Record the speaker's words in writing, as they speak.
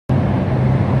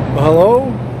Hello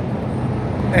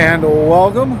and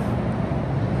welcome.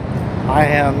 I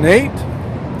am Nate.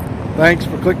 Thanks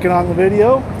for clicking on the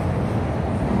video.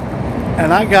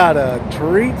 And I got a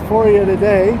treat for you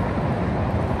today.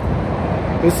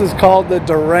 This is called the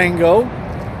Durango.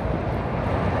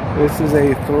 This is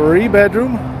a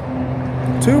 3-bedroom,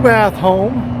 2-bath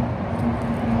home.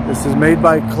 This is made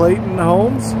by Clayton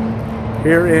Homes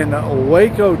here in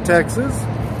Waco, Texas.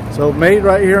 So made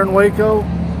right here in Waco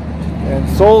and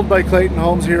sold by Clayton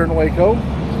Homes here in Waco.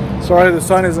 Sorry the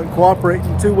sun isn't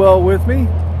cooperating too well with me.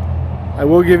 I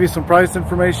will give you some price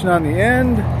information on the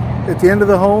end, at the end of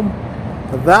the home.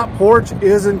 That porch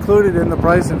is included in the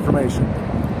price information.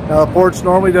 Now the porch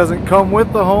normally doesn't come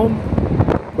with the home,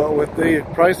 but with the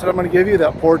price that I'm going to give you,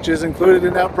 that porch is included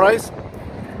in that price.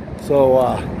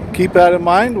 So keep that in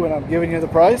mind when I'm giving you the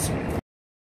price.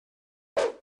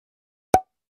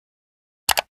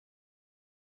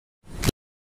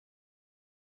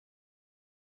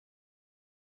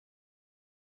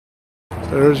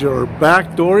 There's your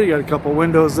back door. You got a couple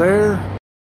windows there.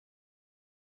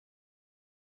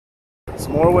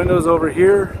 Some more windows over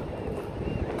here.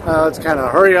 Let's kind of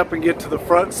hurry up and get to the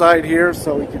front side here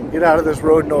so we can get out of this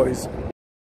road noise.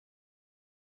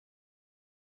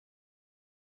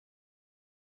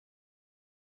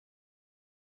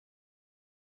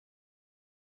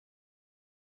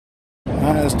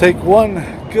 Let's take one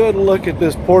good look at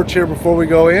this porch here before we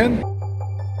go in.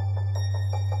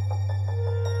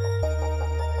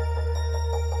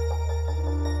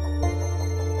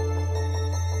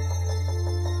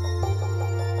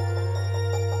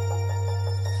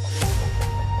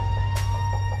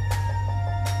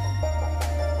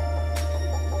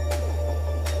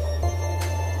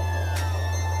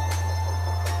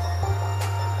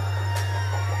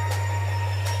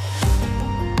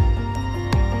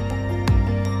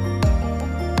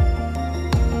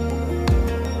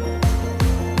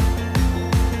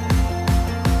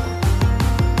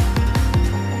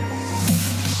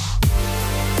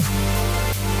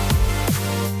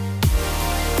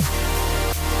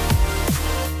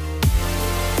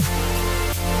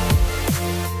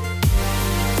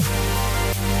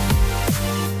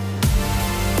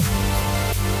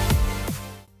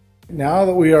 Now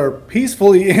that we are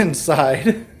peacefully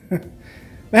inside, man,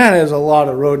 there's a lot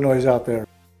of road noise out there.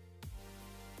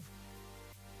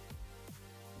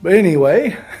 But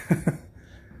anyway,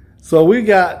 so we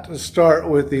got to start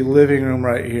with the living room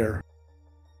right here.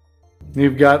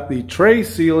 You've got the tray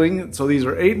ceiling. So these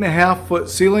are 8.5-foot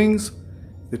ceilings.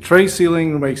 The tray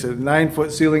ceiling makes it a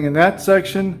 9-foot ceiling in that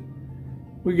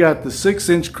section. We got the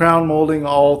 6-inch crown molding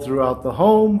all throughout the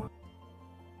home.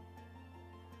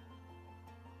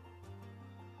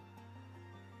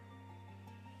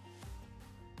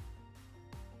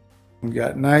 We've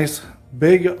got nice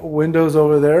big windows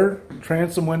over there,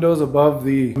 transom windows above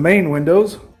the main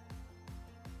windows.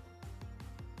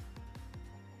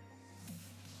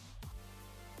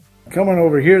 Coming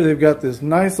over here, they've got this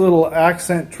nice little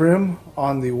accent trim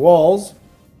on the walls.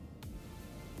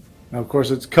 Now, of course,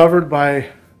 it's covered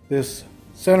by this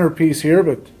centerpiece here,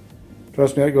 but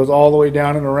trust me, that goes all the way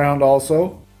down and around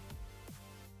also.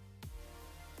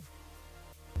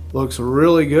 Looks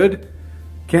really good.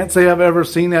 Can't say I've ever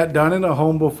seen that done in a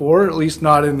home before, at least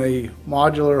not in a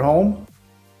modular home.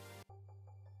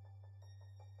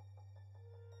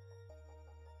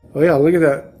 Oh yeah, look at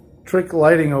that trick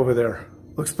lighting over there.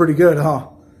 Looks pretty good, huh?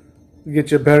 We'll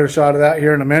get you a better shot of that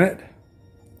here in a minute.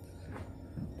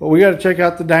 But we got to check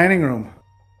out the dining room.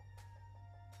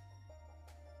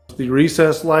 The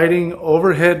recessed lighting,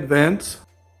 overhead vents.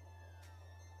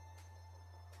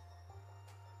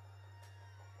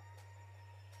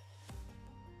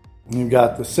 You've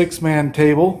got the 6-man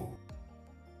table.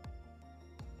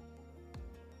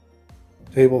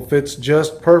 Table fits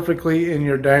just perfectly in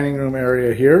your dining room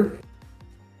area here.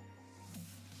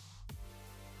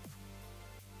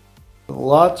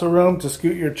 Lots of room to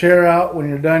scoot your chair out when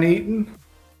you're done eating.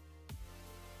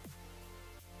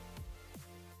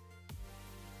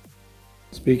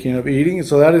 Speaking of eating,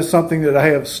 so that is something that I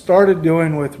have started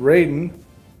doing with Raiden.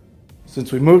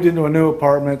 Since we moved into a new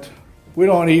apartment, we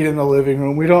don't eat in the living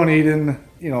room. We don't eat in,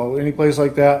 any place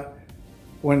like that.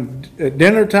 When at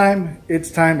dinner time, it's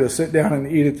time to sit down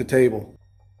and eat at the table.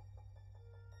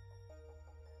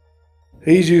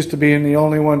 He's used to being the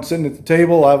only one sitting at the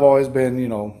table. I've always been,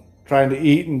 trying to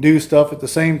eat and do stuff at the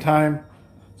same time.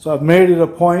 So I've made it a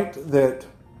point that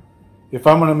if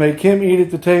I'm going to make him eat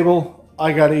at the table,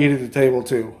 I got to eat at the table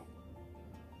too.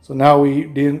 So now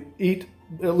we eat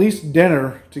at least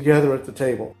dinner together at the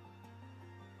table.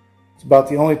 It's about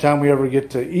the only time we ever get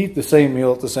to eat the same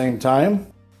meal at the same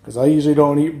time. because I usually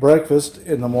don't eat breakfast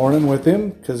in the morning with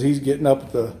him because he's getting up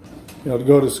at the, to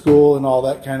go to school and all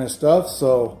that kind of stuff.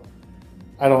 So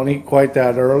I don't eat quite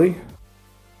that early.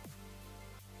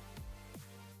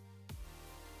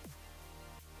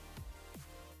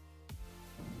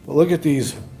 But look at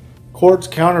these quartz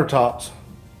countertops.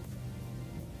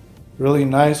 Really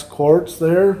nice quartz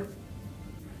there.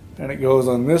 And it goes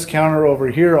on this counter over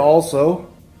here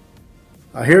also.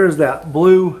 Here's that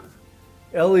blue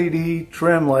LED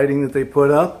trim lighting that they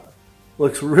put up.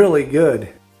 Looks really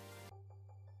good.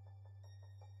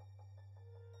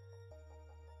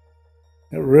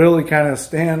 It really kind of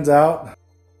stands out.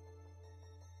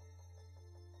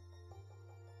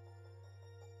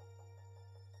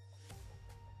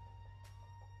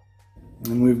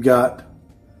 And we've got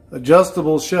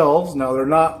adjustable shelves. Now they're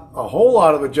not a whole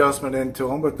lot of adjustment into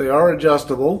them, but they are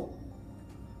adjustable.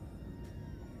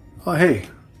 Oh hey,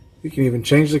 you can even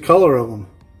change the color of them.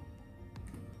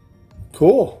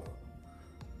 Cool.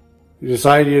 You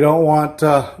decide you don't want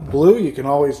blue, you can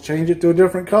always change it to a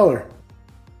different color.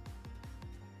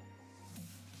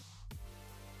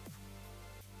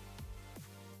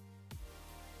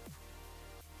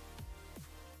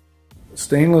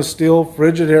 Stainless steel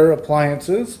Frigidaire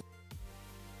appliances.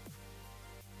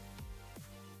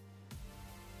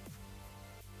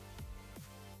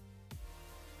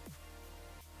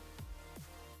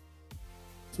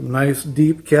 Some nice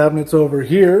deep cabinets over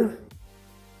here.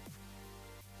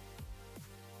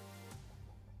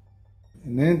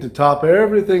 And then to top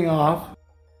everything off,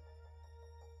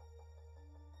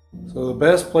 so the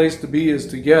best place to be is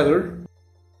together.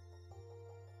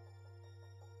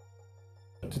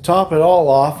 To top it all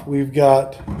off, we've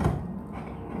got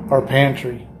our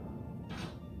pantry.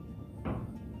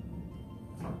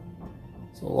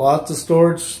 So lots of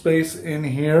storage space in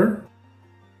here.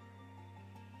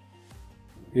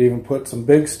 You even put some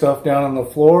big stuff down on the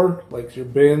floor, like your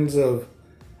bins of,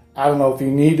 I don't know if you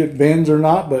need bins or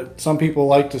not, but some people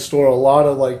like to store a lot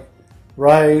of like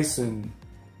rice and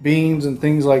beans and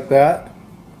things like that.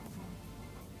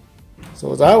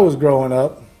 So as I was growing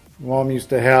up, Mom used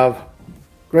to have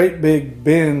great big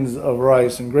bins of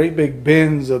rice and great big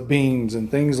bins of beans and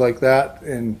things like that.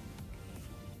 And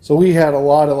so we had a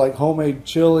lot of like homemade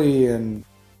chili and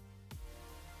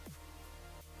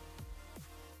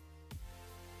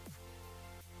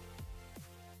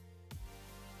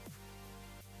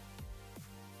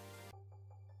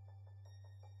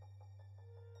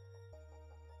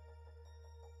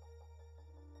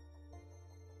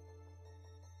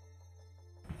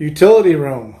utility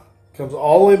room. Comes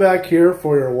all the way back here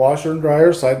for your washer and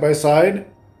dryer side by side.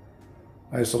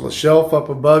 Nice little shelf up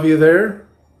above you there.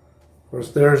 Of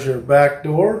course, there's your back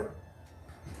door.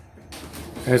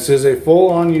 And this is a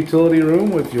full-on utility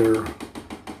room with your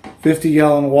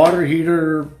 50-gallon water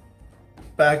heater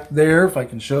back there, if I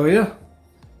can show you.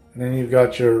 And then you've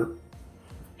got your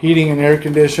heating and air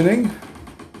conditioning.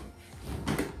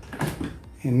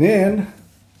 And then,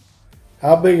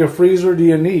 how big a freezer do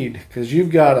you need? Because you've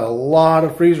got a lot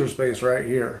of freezer space right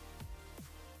here.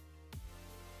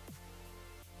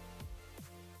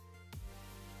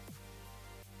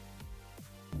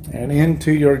 And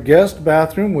into your guest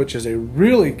bathroom, which is a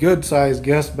really good sized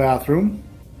guest bathroom.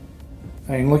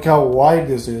 I mean, look how wide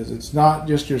this is. It's not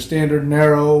just your standard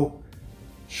narrow,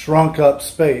 shrunk up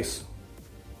space.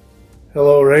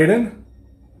 Hello, Raiden.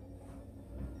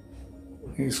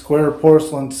 These square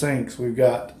porcelain sinks. We've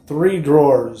got 3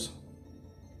 drawers.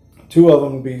 2 of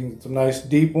them being some nice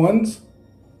deep ones.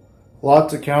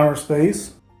 Lots of counter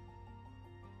space.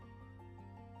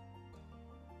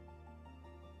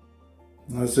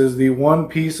 This is the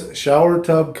 1-piece shower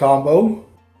tub combo.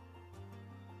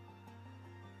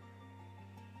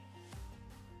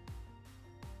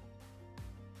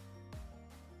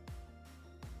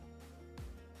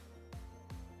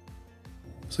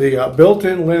 So you got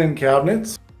built-in linen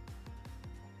cabinets.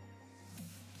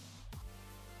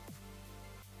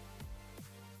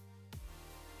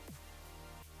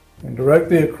 And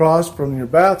directly across from your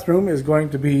bathroom is going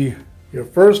to be your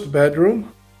first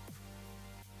bedroom.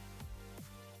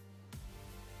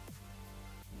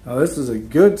 Now this is a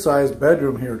good sized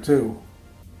bedroom here too.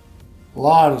 A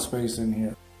lot of space in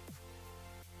here.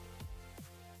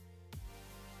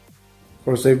 Of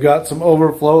course, they've got some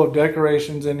overflow of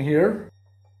decorations in here.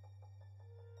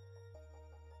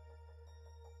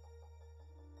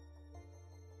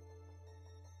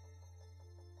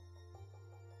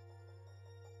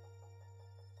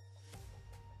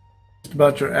 Just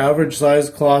about your average size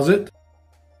closet.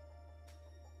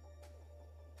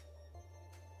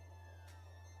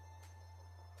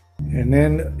 And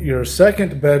then your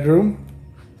second bedroom.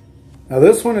 Now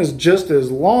this one is just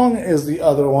as long as the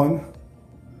other one.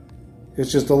 It's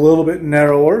just a little bit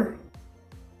narrower.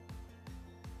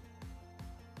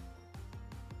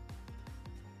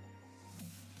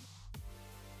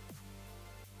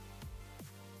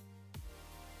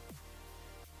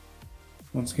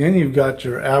 Once again, you've got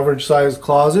your average size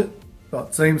closet,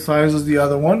 about the same size as the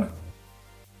other one.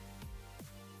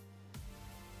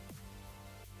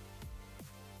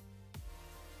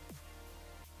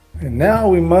 And now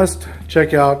we must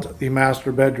check out the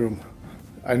master bedroom.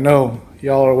 I know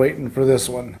y'all are waiting for this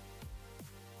one.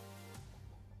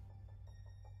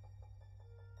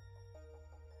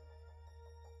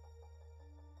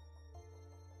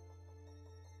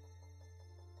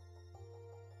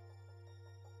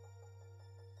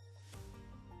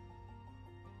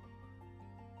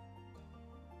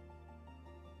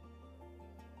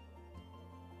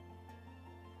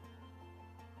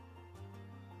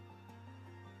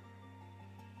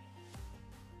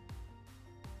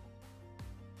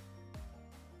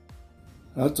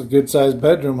 That's a good sized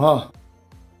bedroom, huh?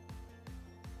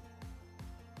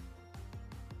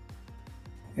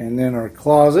 And then our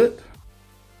closet.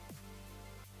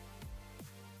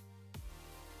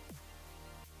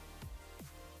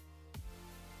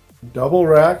 Double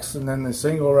racks, and then the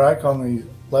single rack on the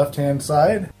left hand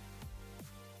side.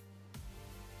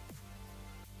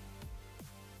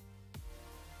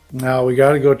 Now we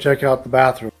got to go check out the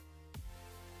bathroom.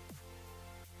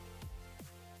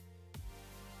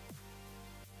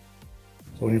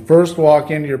 So when you first walk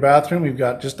into your bathroom, you've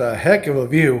got just a heck of a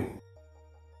view.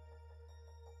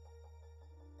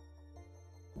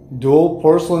 Dual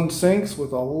porcelain sinks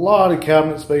with a lot of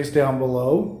cabinet space down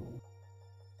below.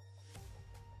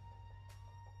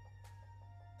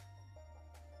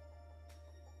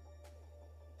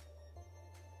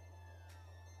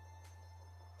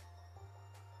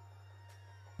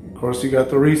 Of course, you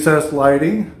got the recessed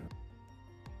lighting.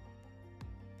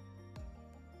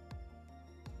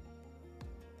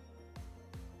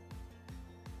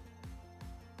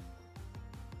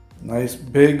 Nice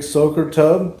big soaker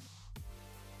tub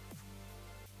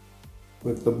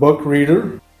with the book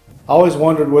reader. I always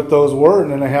wondered what those were,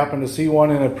 and then I happened to see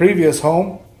one in a previous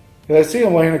home. And I see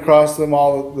them laying across them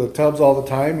the tubs all the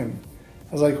time, and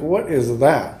I was like, what is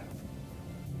that?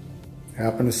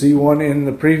 Happened to see one in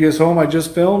the previous home I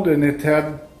just filmed, and it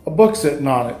had a book sitting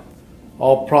on it,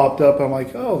 all propped up. I'm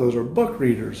like, oh, those are book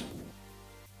readers.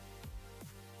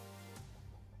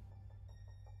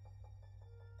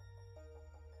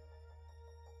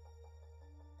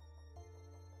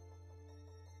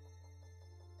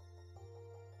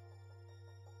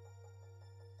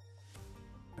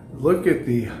 Look at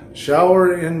the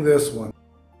shower in this one.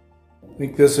 I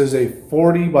think this is a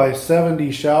 40 by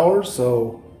 70 shower,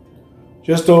 so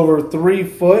just over 3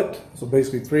 foot, so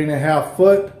basically 3.5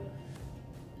 foot,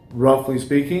 roughly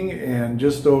speaking, and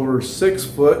just over 6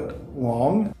 foot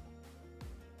long.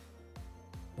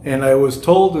 And I was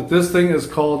told that this thing is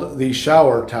called the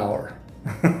shower tower.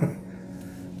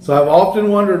 So I've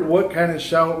often wondered what kind of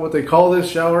shower, what they call this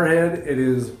shower head.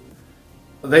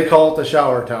 They call it the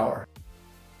shower tower.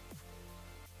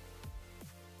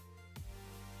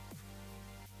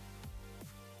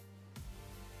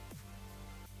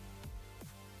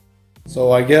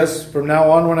 So I guess from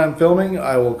now on when I'm filming,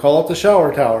 I will call it the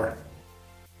shower tower.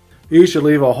 You should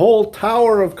leave a whole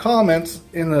tower of comments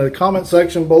in the comment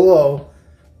section below.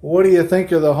 What do you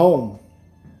think of the home?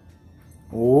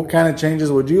 What kind of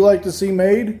changes would you like to see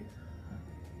made?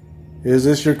 Is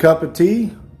this your cup of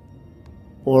tea?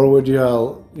 Or would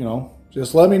you,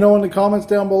 just let me know in the comments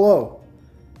down below.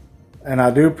 And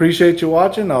I do appreciate you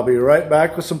watching. I'll be right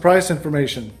back with some price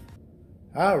information.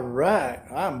 All right,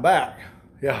 I'm back.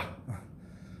 Yeah.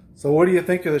 So what do you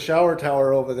think of the shower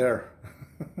tower over there?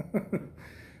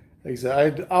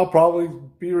 I'll probably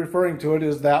be referring to it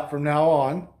as that from now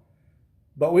on.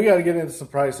 But we got to get into some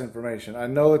price information. I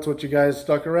know it's what you guys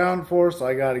stuck around for, so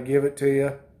I got to give it to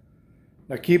you.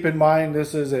 Now keep in mind,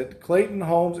 this is at Clayton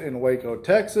Homes in Waco,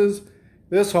 Texas.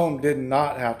 This home did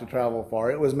not have to travel far.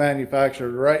 It was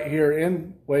manufactured right here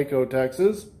in Waco,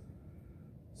 Texas.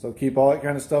 So keep all that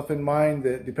kind of stuff in mind,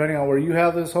 that depending on where you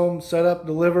have this home set up,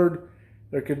 delivered,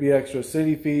 there could be extra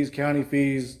city fees, county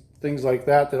fees, things like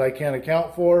that I can't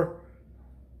account for.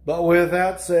 But with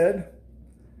that said,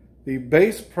 the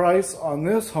base price on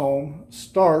this home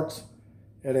starts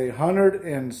at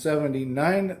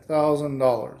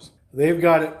 $179,000. They've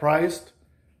got it priced,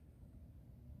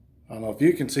 I don't know if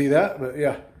you can see that, but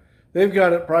yeah, they've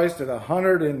got it priced at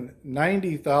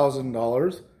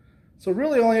 $190,000. So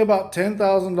really only about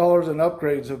 $10,000 in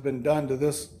upgrades have been done to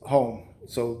this home.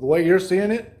 So the way you're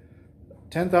seeing it,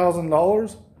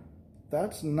 $10,000,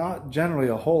 that's not generally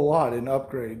a whole lot in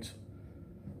upgrades.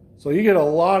 So you get a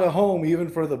lot of home even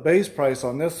for the base price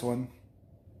on this one.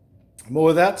 But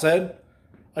with that said,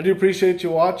 I do appreciate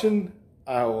you watching.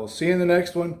 I will see you in the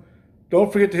next one.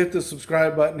 Don't forget to hit the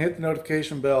subscribe button, hit the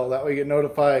notification bell. That way you get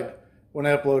notified when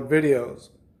I upload videos.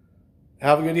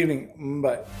 Have a good evening.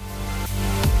 Bye.